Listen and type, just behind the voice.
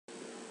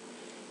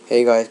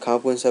Hey guys,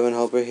 Comp17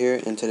 Helper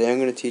here, and today I'm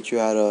going to teach you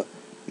how to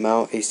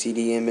mount a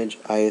CD image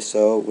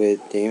ISO with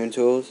Daemon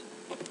tools.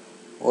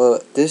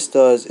 What this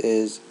does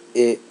is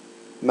it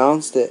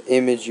mounts the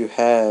image you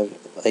have,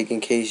 like in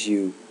case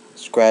you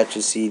scratch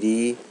a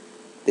CD.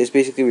 This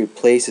basically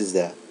replaces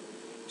that.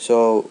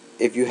 So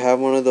if you have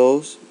one of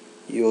those,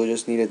 you'll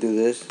just need to do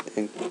this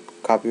and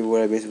copy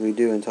what I basically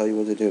do and tell you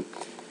what to do.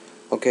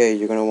 Okay,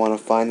 you're going to want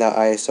to find that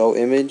ISO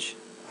image.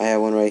 I have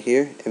one right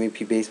here,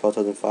 MVP Baseball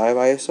 2005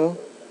 ISO.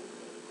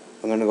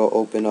 I'm going to go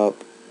open up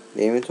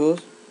Daemon Tools,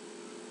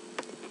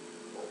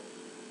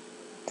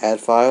 add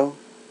file,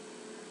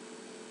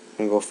 I'm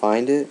going to go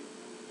find it,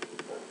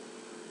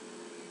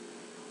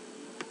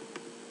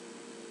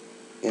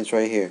 and it's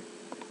right here.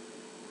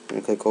 I'm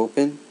going to click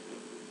open,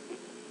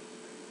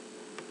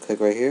 click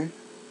right here,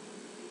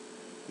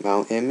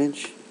 mount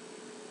image,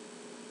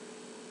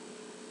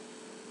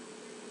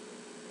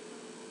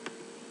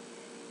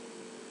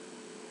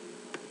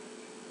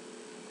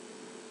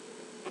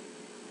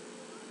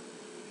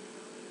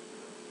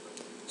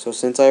 so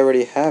since I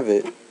already have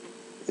it,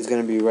 it's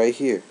going to be right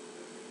here.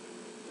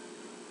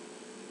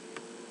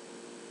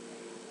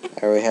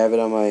 I already have it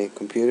on my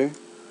computer,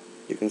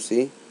 you can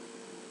see,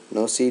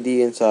 no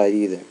CD inside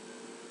either,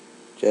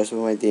 just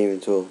with my Daemon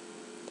tool.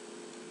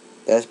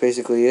 That's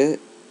basically it,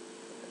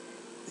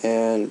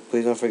 and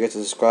please don't forget to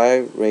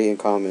subscribe, rate, and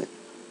comment.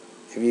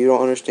 If you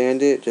don't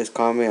understand it, just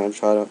comment. I'll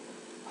try to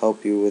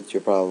help you with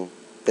your problem.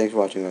 Thanks for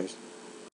watching, guys.